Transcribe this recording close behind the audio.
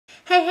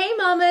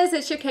mamas,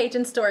 it's your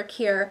CajunStork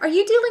here. Are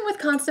you dealing with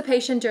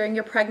constipation during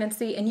your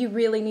pregnancy and you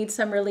really need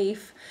some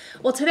relief?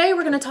 Well, today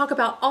we're going to talk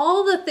about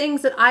all the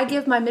things that I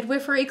give my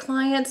midwifery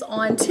clients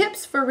on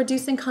tips for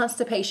reducing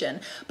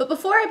constipation. But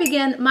before I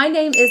begin, my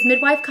name is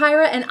Midwife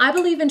Kyra and I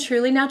believe in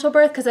truly natural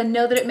birth because I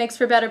know that it makes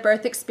for better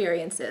birth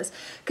experiences.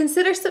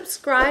 Consider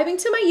subscribing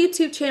to my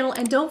YouTube channel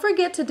and don't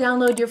forget to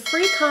download your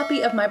free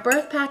copy of my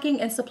birth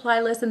packing and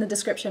supply list in the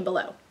description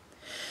below.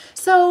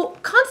 So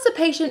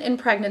constipation in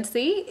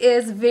pregnancy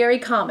is very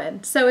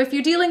common. So if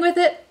you're dealing with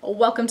it,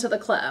 welcome to the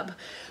club.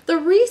 The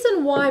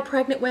reason why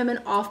pregnant women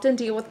often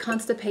deal with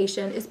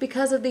constipation is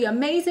because of the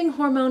amazing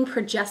hormone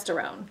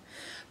progesterone.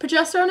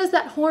 Progesterone is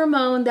that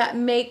hormone that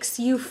makes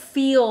you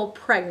feel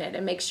pregnant.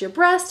 It makes your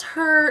breast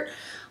hurt.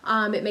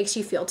 It makes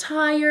you feel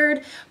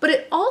tired, but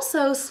it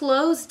also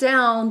slows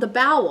down the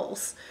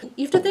bowels.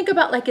 You have to think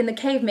about like in the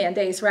caveman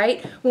days,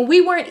 right? When we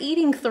weren't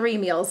eating 3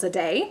 meals a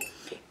day,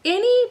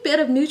 any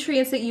bit of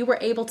nutrients that you were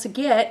able to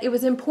get, it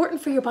was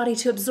important for your body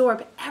to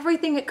absorb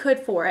everything it could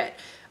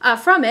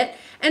from it.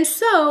 And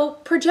so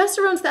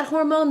progesterone's that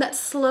hormone that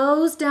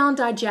slows down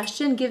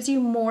digestion, gives you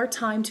more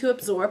time to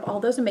absorb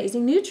all those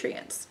amazing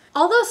nutrients.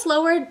 Although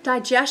slower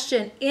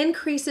digestion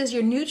increases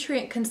your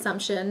nutrient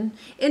consumption,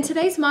 in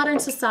today's modern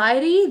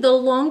society, the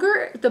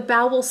longer the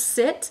bowels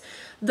sit,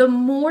 the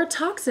more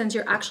toxins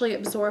you're actually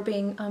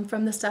absorbing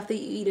from the stuff that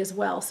you eat as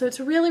well. So it's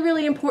really,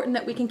 really important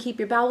that we can keep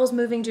your bowels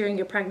moving during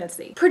your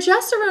pregnancy.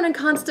 Progesterone and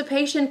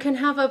constipation can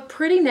have a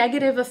pretty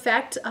negative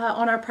effect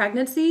on our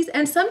pregnancies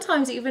and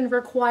sometimes even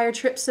require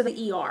trips to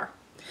the ER.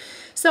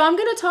 So I'm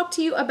going to talk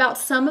to you about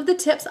some of the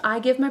tips I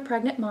give my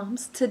pregnant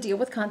moms to deal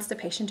with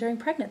constipation during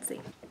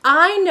pregnancy.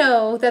 I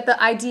know that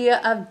the idea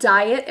of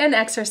diet and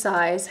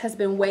exercise has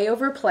been way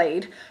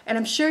overplayed, and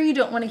I'm sure you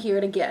don't want to hear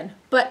it again.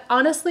 But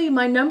honestly,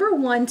 my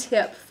 #1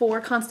 tip for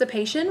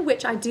constipation,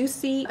 which I do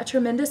see a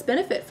tremendous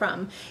benefit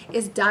from,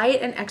 is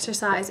diet and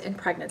exercise in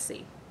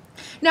pregnancy.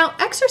 Now,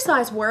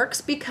 exercise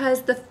works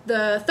because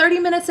the 30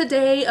 minutes a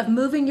day of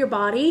moving your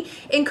body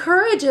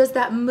encourages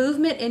that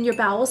movement in your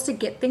bowels to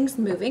get things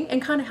moving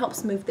and kind of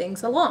helps move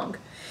things along.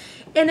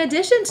 In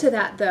addition to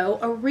that, though,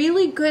 a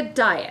really good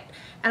diet,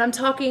 and I'm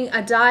talking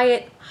a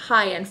diet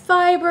high in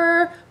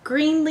fiber,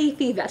 green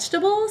leafy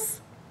vegetables.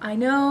 I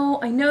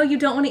know you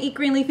don't want to eat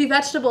green leafy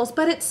vegetables,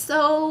 but it's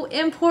so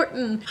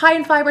important. High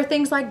in fiber,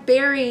 things like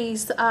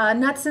berries,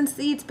 nuts and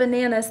seeds,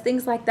 bananas,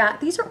 things like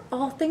that. These are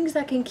all things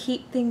that can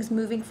keep things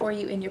moving for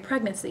you in your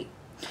pregnancy.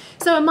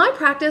 So in my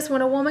practice,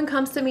 when a woman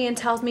comes to me and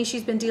tells me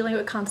she's been dealing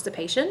with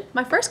constipation,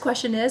 my first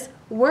question is,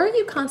 were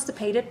you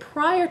constipated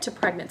prior to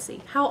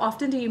pregnancy? How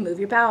often do you move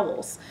your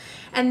bowels?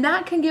 And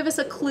that can give us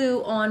a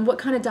clue on what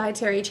kind of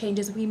dietary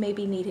changes we may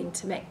be needing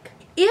to make.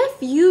 If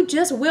you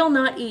just will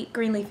not eat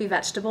green leafy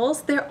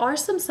vegetables, there are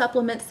some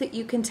supplements that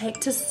you can take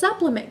to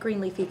supplement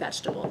green leafy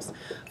vegetables.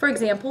 For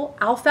example,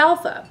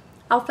 alfalfa.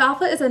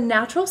 Alfalfa is a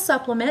natural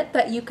supplement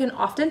that you can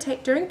often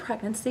take during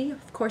pregnancy.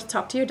 Of course,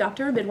 talk to your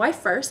doctor or midwife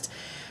first.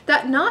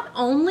 That not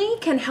only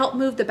can help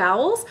move the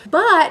bowels,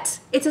 but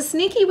it's a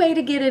sneaky way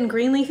to get in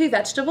green leafy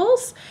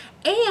vegetables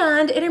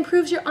and it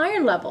improves your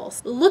iron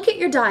levels. Look at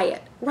your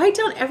diet. Write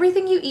down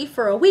everything you eat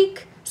for a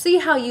week. See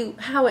how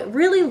it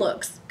really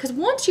looks. Because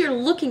once you're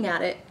looking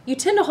at it, you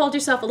tend to hold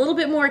yourself a little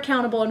bit more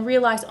accountable and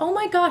realize, oh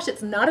my gosh,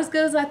 it's not as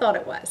good as I thought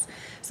it was.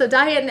 So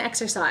diet and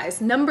exercise,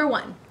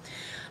 #1.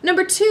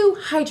 #2,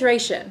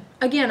 hydration.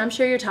 Again, I'm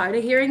sure you're tired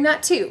of hearing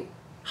that too.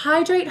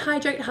 Hydrate,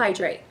 hydrate,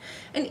 hydrate.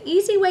 An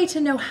easy way to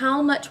know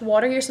how much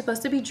water you're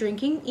supposed to be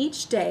drinking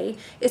each day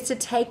is to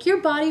take your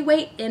body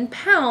weight in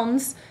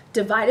pounds,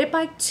 divide it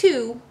by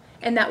 2,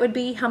 and that would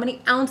be how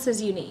many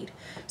ounces you need.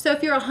 So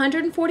if you're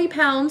 140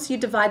 pounds, you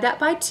divide that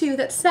by 2,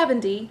 that's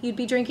 70. You'd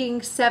be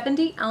drinking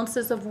 70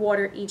 ounces of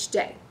water each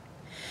day.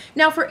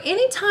 Now for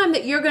any time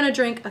that you're gonna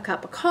drink a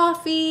cup of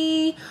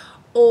coffee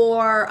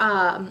or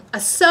a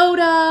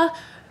soda,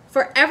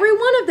 for every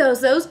one of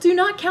those do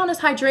not count as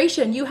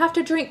hydration. You have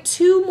to drink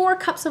 2 more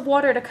cups of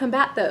water to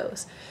combat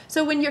those.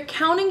 So when you're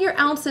counting your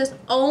ounces,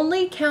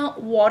 only count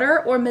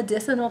water or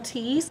medicinal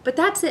teas, but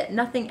that's it,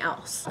 nothing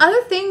else.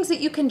 Other things that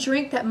you can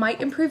drink that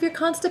might improve your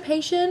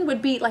constipation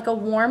would be like a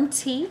warm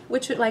tea,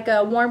 which would like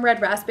a warm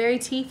red raspberry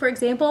tea, for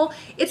example.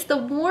 It's the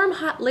warm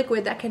hot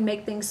liquid that can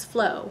make things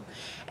flow.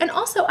 And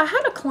also, I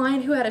had a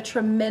client who had a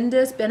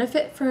tremendous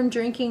benefit from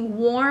drinking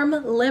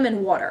warm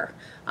lemon water.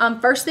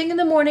 First thing in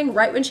the morning,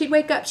 right when she'd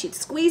wake up, she'd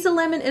squeeze a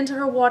lemon into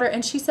her water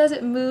and she says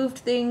it moved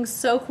things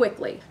so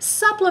quickly.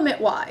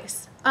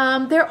 Supplement-wise,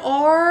 there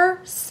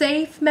are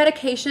safe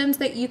medications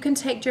that you can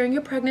take during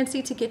your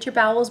pregnancy to get your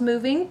bowels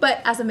moving,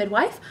 but as a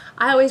midwife,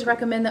 I always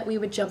recommend that we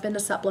would jump into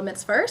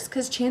supplements first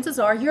because chances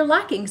are you're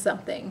lacking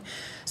something.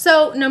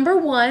 So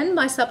 #1,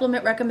 my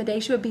supplement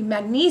recommendation would be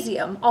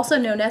magnesium, also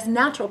known as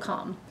Natural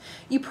Calm.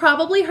 You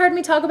probably heard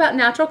me talk about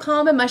Natural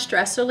Calm in my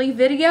stress relief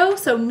video,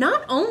 so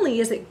not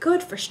only is it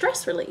good for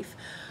stress relief,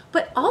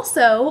 but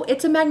also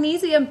it's a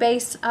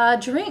magnesium-based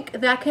drink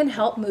that can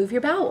help move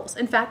your bowels.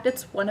 In fact,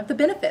 it's one of the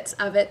benefits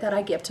of it that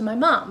I give to my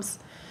moms.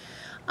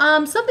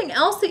 Something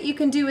else that you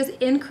can do is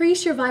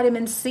increase your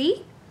vitamin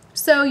C.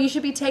 So you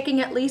should be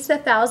taking at least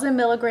 1,000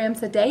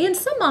 milligrams a day, and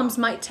some moms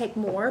might take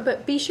more,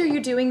 but be sure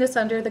you're doing this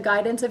under the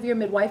guidance of your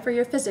midwife or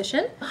your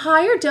physician.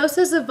 Higher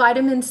doses of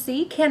vitamin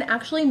C can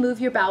actually move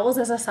your bowels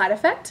as a side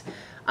effect.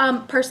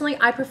 Personally,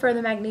 I prefer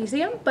the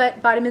magnesium, but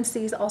vitamin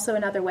C is also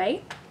another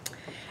way.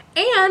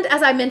 And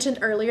as I mentioned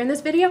earlier in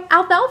this video,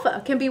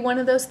 alfalfa can be one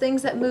of those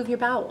things that move your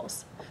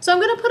bowels. So I'm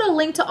going to put a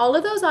link to all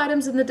of those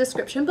items in the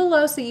description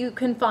below so you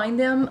can find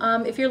them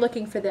if you're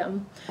looking for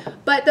them.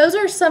 But those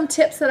are some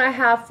tips that I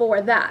have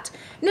for that.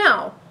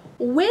 Now,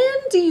 when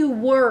do you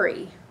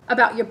worry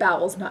about your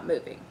bowels not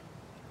moving?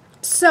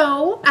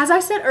 So, as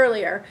I said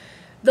earlier,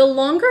 the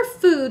longer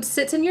food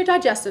sits in your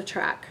digestive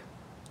tract,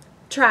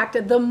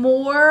 the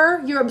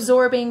more you're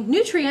absorbing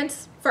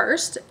nutrients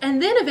first,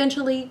 and then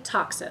eventually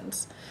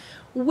toxins.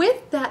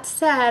 With that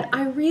said,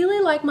 I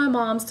really like my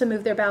moms to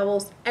move their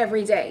bowels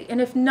every day,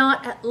 and if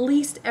not, at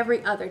least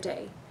every other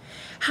day.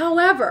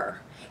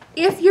 However,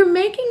 if you're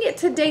making it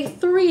to day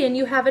 3 and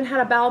you haven't had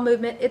a bowel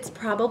movement, it's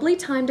probably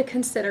time to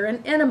consider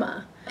an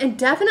enema. And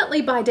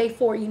definitely by day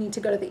 4, you need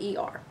to go to the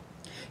ER.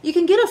 You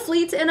can get a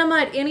Fleet's enema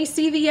at any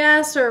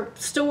CVS or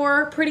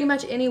store, pretty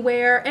much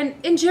anywhere. And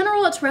in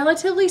general, it's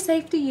relatively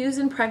safe to use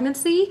in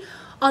pregnancy.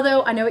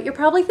 Although I know what you're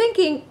probably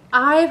thinking,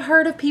 I've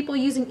heard of people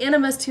using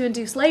enemas to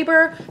induce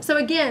labor. So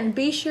again,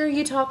 be sure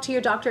you talk to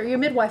your doctor or your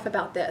midwife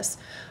about this.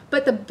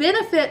 But the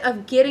benefit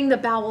of getting the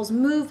bowels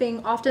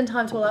moving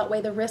oftentimes will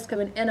outweigh the risk of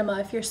an enema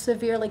if you're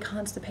severely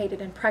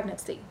constipated in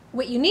pregnancy.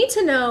 What you need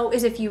to know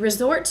is if you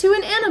resort to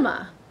an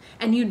enema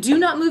and you do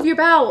not move your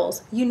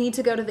bowels, you need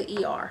to go to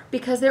the ER,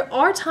 because there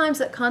are times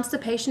that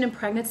constipation in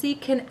pregnancy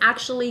can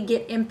actually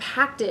get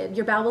impacted.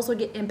 Your bowels will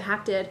get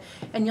impacted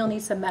and you'll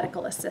need some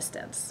medical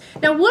assistance.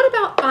 Now, what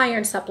about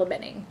iron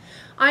supplementing?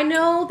 I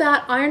know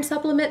that iron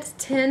supplements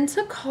tend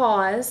to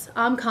cause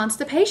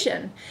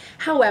constipation.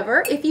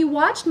 However, if you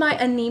watched my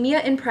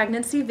anemia in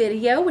pregnancy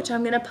video, which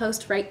I'm going to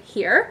post right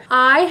here,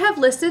 I have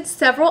listed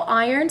several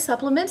iron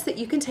supplements that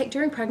you can take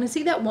during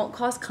pregnancy that won't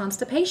cause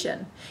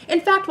constipation. In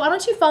fact, why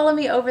don't you follow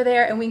me over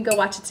there and we can go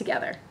watch it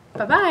together.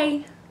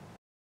 Bye-bye.